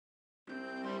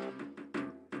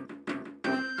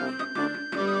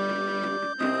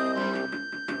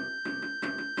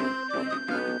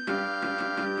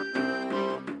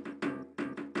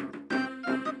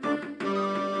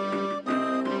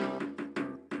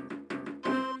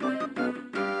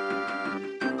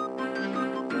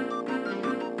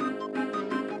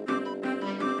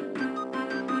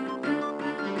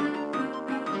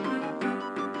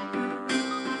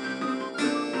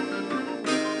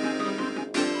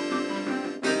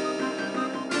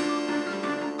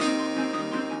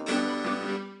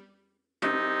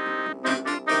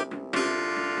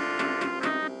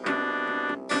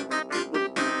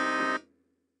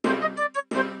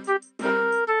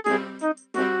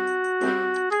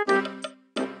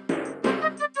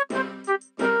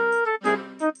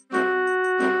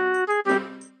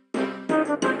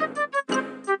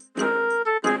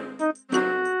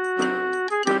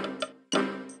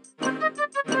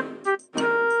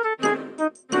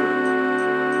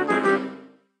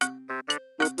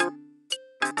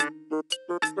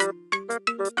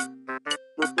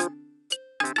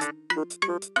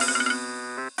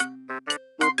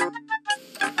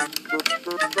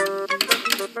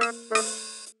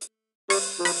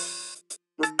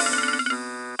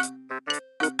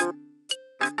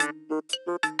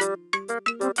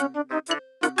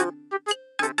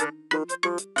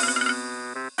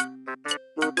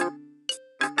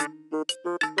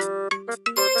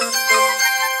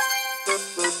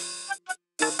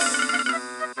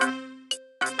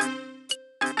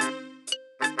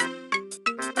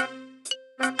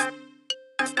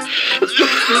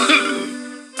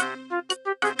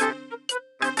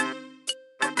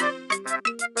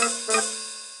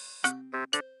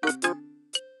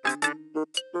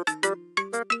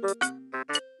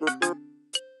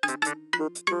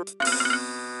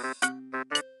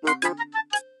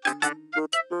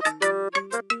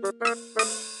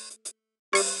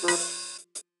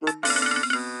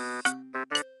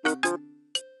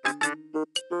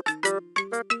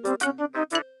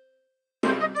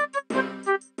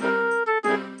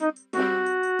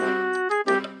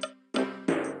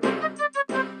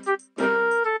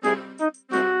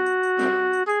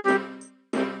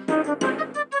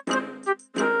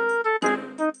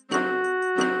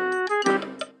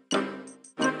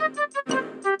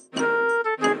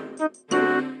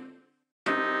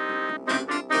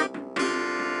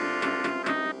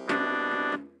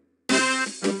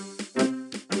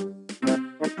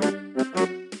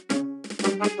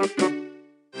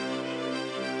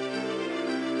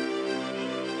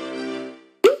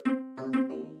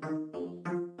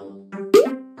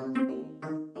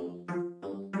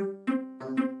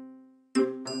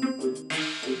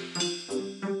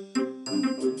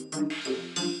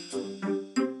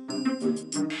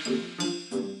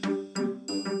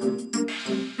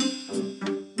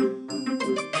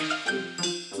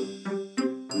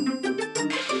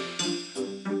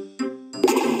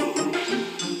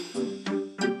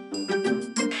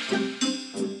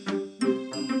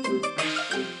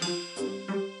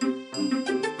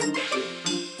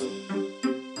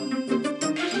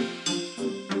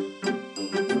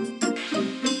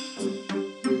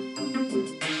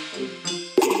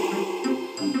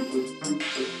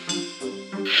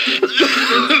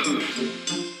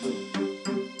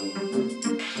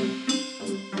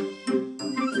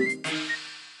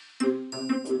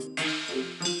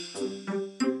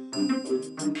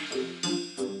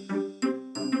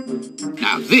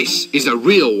Now this is a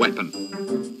real weapon.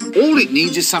 All it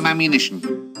needs is some ammunition.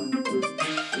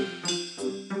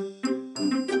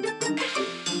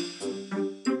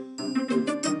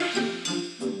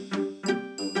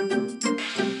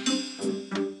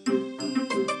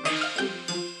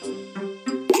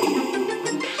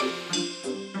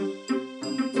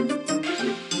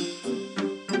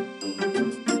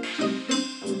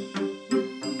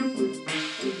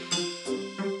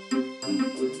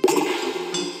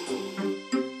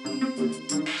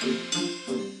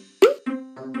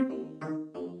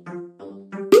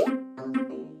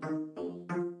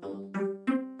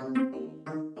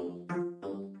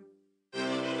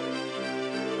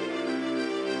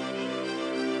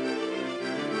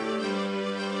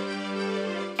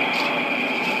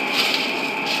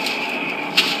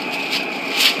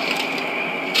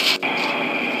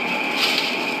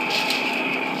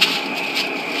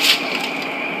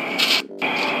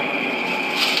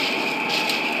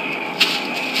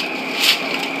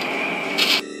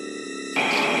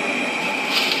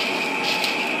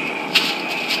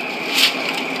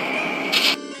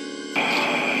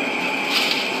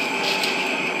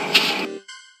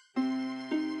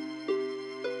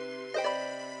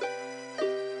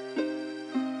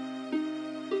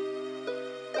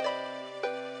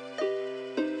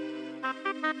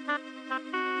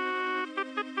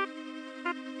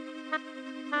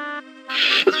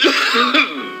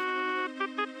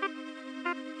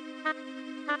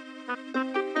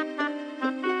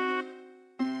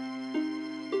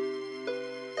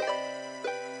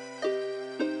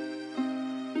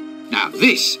 Now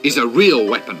this is a real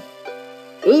weapon.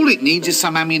 All it needs is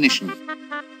some ammunition.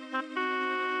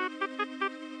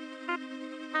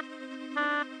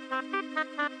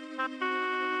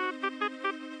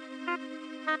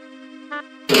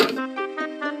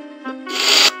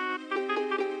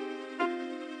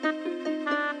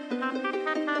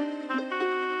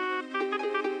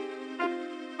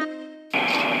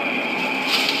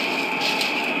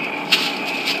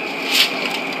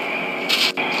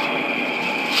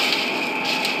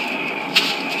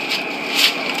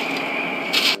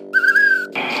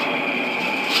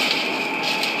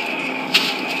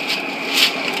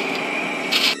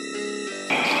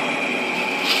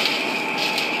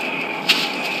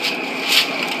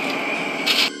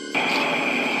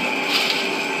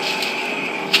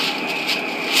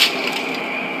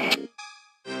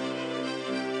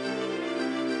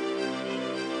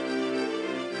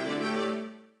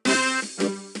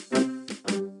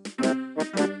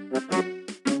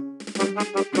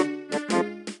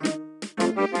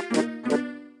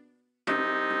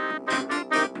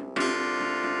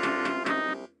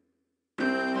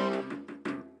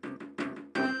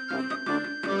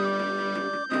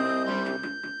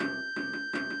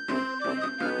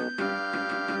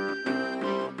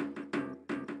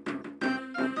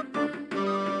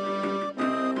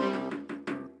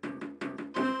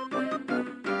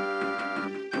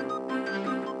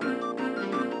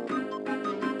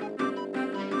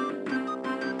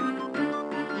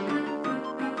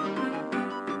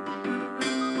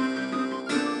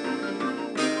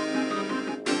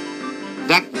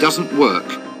 that doesn't work.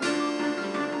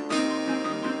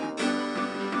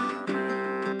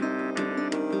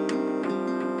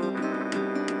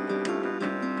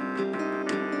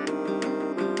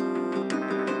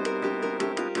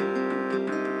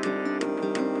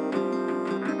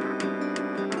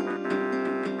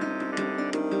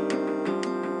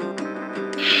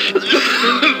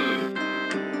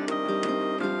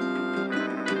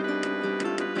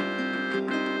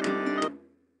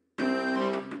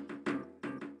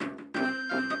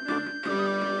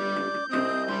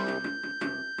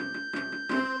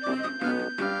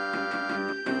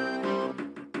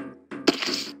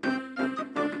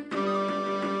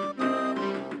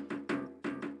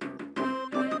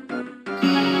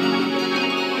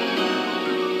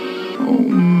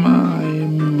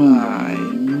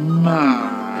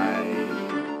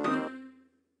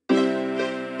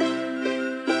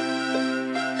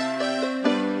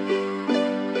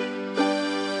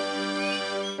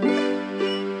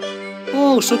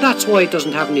 Oh, so that's why it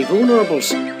doesn't have any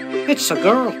vulnerables. It's a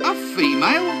girl. A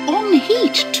female? On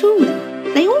heat, too.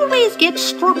 They always get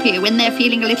stroppy when they're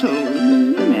feeling a little,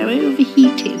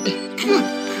 overheated. Good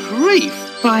grief!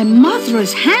 By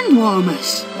Mother's hand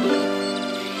warmers.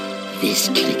 This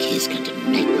clicky is going to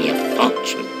make me a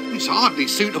fortune. It's hardly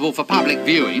suitable for public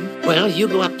viewing. Well, you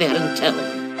go up there and tell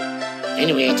them.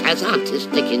 Anyway, it has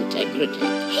artistic integrity.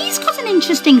 He's got an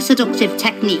interesting seductive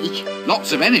technique.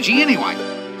 Lots of energy anyway.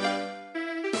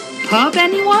 Pub,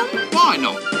 anyone? Why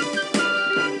not?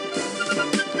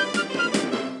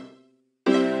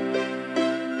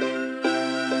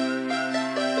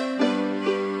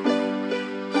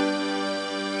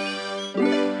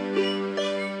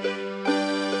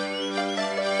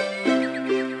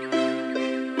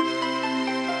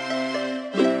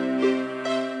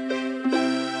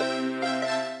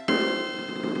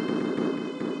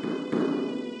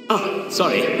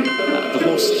 Sorry. The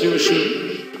horse threw a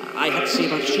shoe. I had to see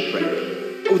about a shipwreck.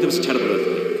 Oh, there was a terrible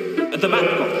earthquake. The map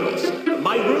got lost.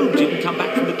 My robe didn't come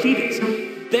back from the cleaners.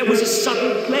 There was a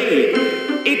sudden plague.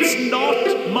 It's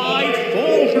not my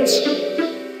fault.